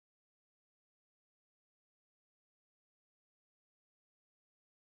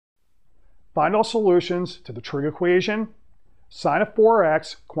find all solutions to the trig equation. Sine of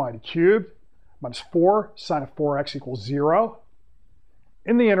 4x, quantity cubed, minus 4 sine of 4x equals 0.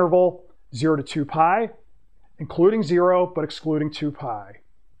 In the interval, 0 to 2 pi, including 0 but excluding 2 pi.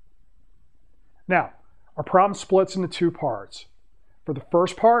 Now, our problem splits into two parts. For the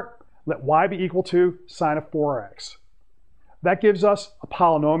first part, let y be equal to sine of 4x. That gives us a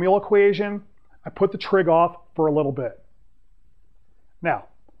polynomial equation. I put the trig off for a little bit. Now,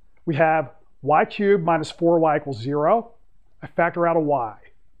 we have y cubed minus 4y equals 0. I factor out a y.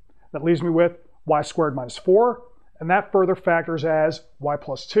 That leaves me with y squared minus 4, and that further factors as y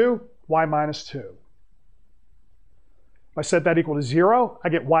plus 2, y minus 2. If I set that equal to 0, I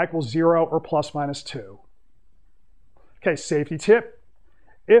get y equals 0 or plus minus 2. Okay, safety tip.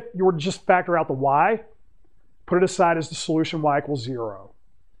 If you were to just factor out the y, put it aside as the solution y equals 0.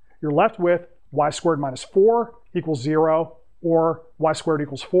 You're left with y squared minus 4 equals 0, or y squared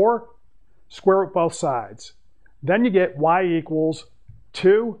equals 4. Square root both sides. Then you get y equals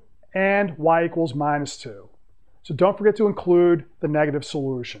 2 and y equals minus 2. So don't forget to include the negative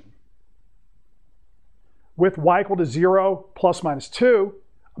solution. With y equal to 0 plus minus 2,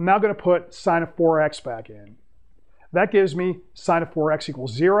 I'm now going to put sine of 4x back in. That gives me sine of 4x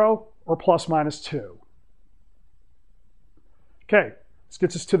equals 0 or plus minus 2. Okay, this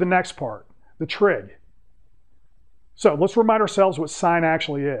gets us to the next part, the trig. So let's remind ourselves what sine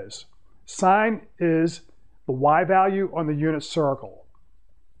actually is. Sine is the y value on the unit circle.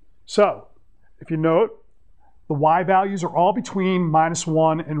 So if you note, the y values are all between minus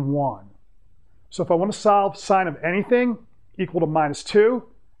 1 and 1. So if I want to solve sine of anything equal to minus 2,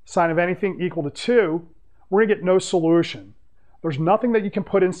 sine of anything equal to 2, we're going to get no solution. There's nothing that you can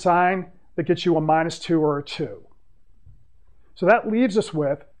put in sine that gets you a minus 2 or a 2. So that leaves us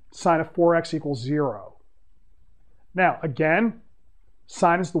with sine of 4x equals 0. Now, again,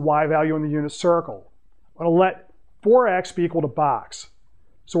 sine is the y value in the unit circle. I'm going to let 4x be equal to box.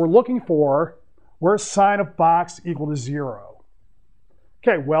 So we're looking for, where's sine of box equal to 0?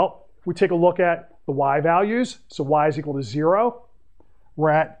 Okay, well, if we take a look at the y values, so y is equal to 0, we're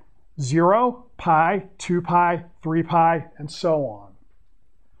at 0, pi, 2 pi, 3 pi, and so on.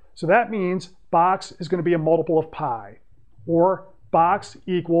 So that means box is going to be a multiple of pi, or box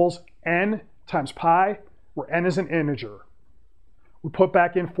equals n times pi, where n is an integer. We put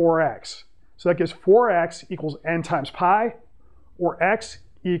back in 4x. So that gives 4x equals n times pi, or x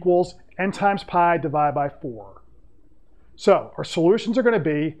equals n times pi divided by 4. So our solutions are going to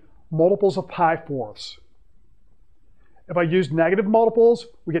be multiples of pi fourths. If I use negative multiples,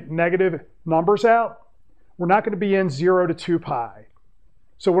 we get negative numbers out. We're not going to be in 0 to 2 pi.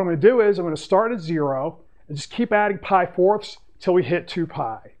 So what I'm going to do is I'm going to start at 0 and just keep adding pi fourths till we hit 2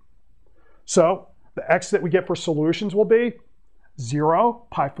 pi. So the x that we get for solutions will be 0,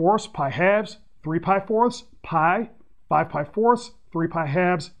 pi fourths, pi halves, 3 pi fourths, pi, 5 pi fourths, 3 pi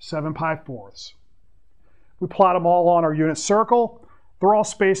halves, 7 pi fourths. We plot them all on our unit circle. They're all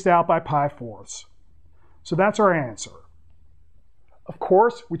spaced out by pi fourths. So that's our answer. Of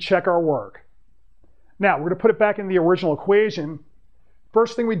course, we check our work. Now, we're going to put it back in the original equation.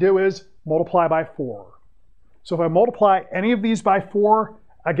 First thing we do is multiply by 4. So if I multiply any of these by 4,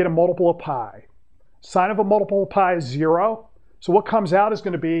 I get a multiple of pi. Sine of a multiple of pi is 0. So what comes out is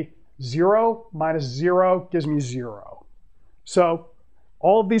going to be 0 minus 0 gives me 0. So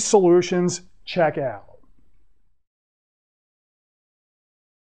all of these solutions check out.